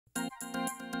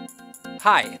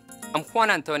Hi, I'm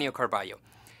Juan-Antonio Carballo,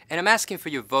 and I'm asking for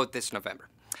your vote this November.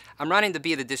 I'm running to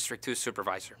be the District 2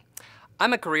 Supervisor.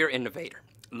 I'm a career innovator,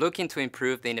 looking to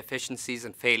improve the inefficiencies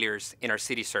and failures in our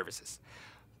city services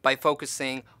by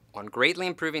focusing on greatly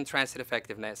improving transit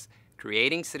effectiveness,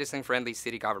 creating citizen-friendly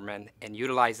city government, and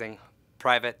utilizing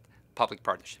private-public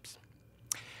partnerships.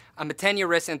 I'm a 10-year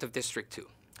resident of District 2.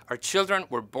 Our children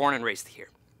were born and raised here.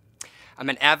 I'm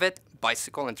an avid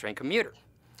bicycle and train commuter.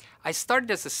 I started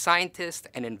as a scientist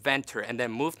and inventor and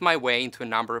then moved my way into a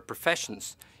number of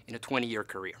professions in a 20-year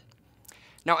career.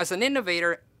 Now, as an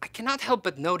innovator, I cannot help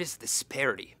but notice the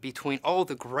disparity between all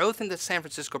the growth in the San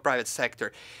Francisco private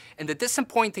sector and the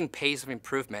disappointing pace of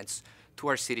improvements to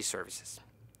our city services.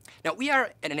 Now, we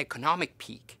are at an economic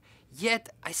peak, yet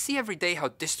I see every day how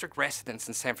district residents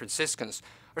and San Franciscans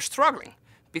are struggling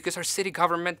because our city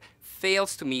government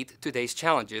fails to meet today's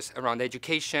challenges around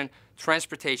education,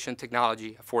 transportation,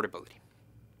 technology, affordability.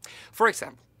 For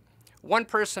example, one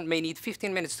person may need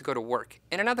 15 minutes to go to work,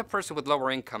 and another person with lower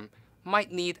income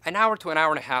might need an hour to an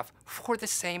hour and a half for the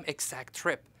same exact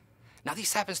trip. Now,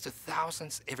 this happens to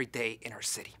thousands every day in our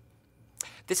city.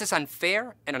 This is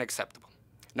unfair and unacceptable.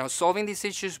 Now, solving these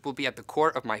issues will be at the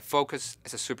core of my focus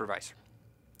as a supervisor.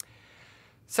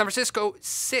 San Francisco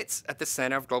sits at the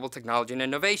center of global technology and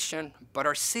innovation, but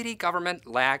our city government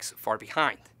lags far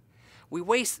behind. We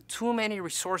waste too many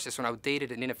resources on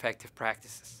outdated and ineffective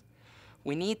practices.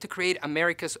 We need to create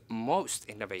America's most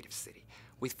innovative city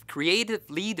with creative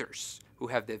leaders who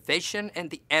have the vision and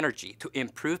the energy to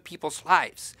improve people's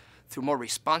lives through more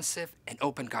responsive and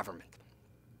open government.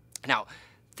 Now,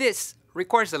 this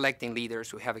requires electing leaders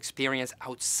who have experience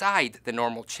outside the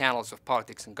normal channels of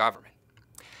politics and government.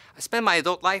 I spent my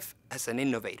adult life as an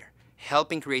innovator,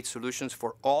 helping create solutions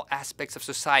for all aspects of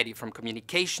society, from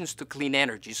communications to clean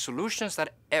energy, solutions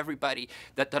that a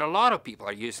lot of people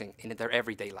are using in their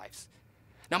everyday lives.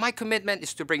 Now, my commitment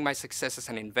is to bring my success as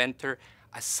an inventor,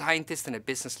 a scientist, and a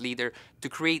business leader to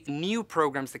create new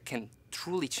programs that can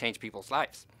truly change people's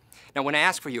lives. Now, when I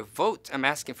ask for your vote, I'm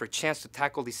asking for a chance to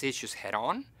tackle these issues head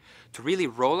on, to really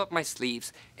roll up my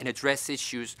sleeves and address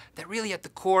issues that really at the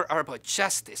core are about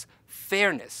justice,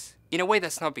 fairness, in a way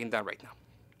that's not being done right now.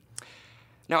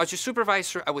 Now, as your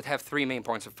supervisor, I would have three main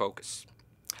points of focus.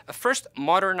 First,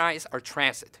 modernize our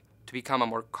transit to become a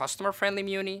more customer-friendly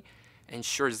muni,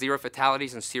 ensure zero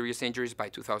fatalities and serious injuries by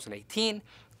 2018,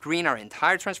 green our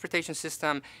entire transportation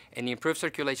system, and improve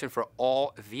circulation for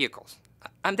all vehicles.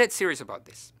 I'm dead serious about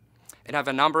this, and I have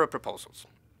a number of proposals.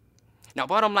 Now,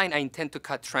 bottom line, I intend to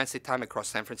cut transit time across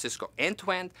San Francisco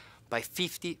end-to-end by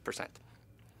 50%.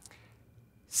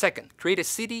 Second, create a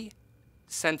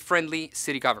citizen-friendly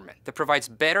city government that provides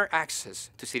better access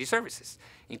to city services,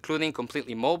 including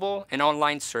completely mobile and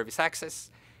online service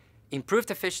access, improved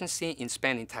efficiency in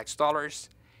spending tax dollars,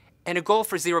 and a goal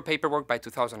for zero paperwork by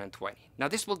 2020. Now,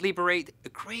 this will liberate a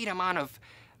great amount of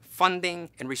funding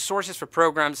and resources for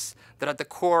programs that at the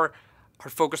core are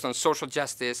focused on social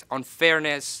justice, on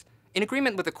fairness, in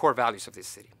agreement with the core values of this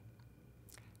city.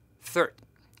 Third,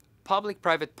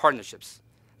 public-private partnerships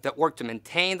that work to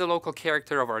maintain the local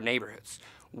character of our neighborhoods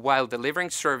while delivering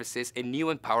services in new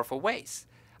and powerful ways.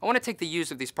 I want to take the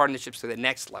use of these partnerships to the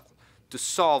next level to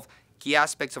solve key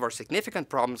aspects of our significant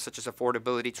problems such as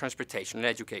affordability, transportation, and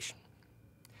education.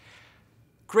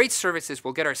 Great services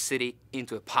will get our city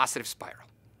into a positive spiral.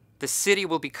 The city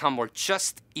will become more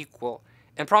just, equal,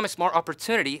 and promise more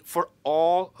opportunity for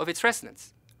all of its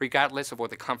residents, regardless of where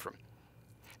they come from.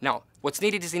 Now, what's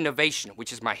needed is innovation,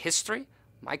 which is my history,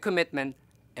 my commitment,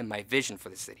 and my vision for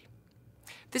the city.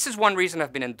 This is one reason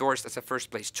I've been endorsed as a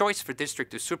first-place choice for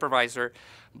District 2 Supervisor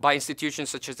by institutions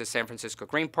such as the San Francisco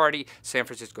Green Party, San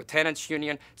Francisco Tenants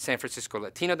Union, San Francisco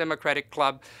Latino Democratic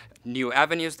Club, New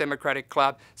Avenues Democratic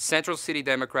Club, Central City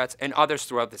Democrats, and others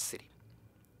throughout the city.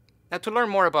 Now, to learn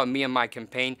more about me and my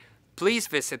campaign, please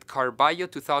visit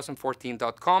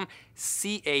carballo2014.com,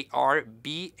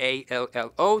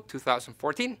 CARBALLO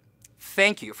 2014.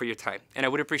 Thank you for your time, and I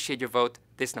would appreciate your vote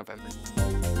this November.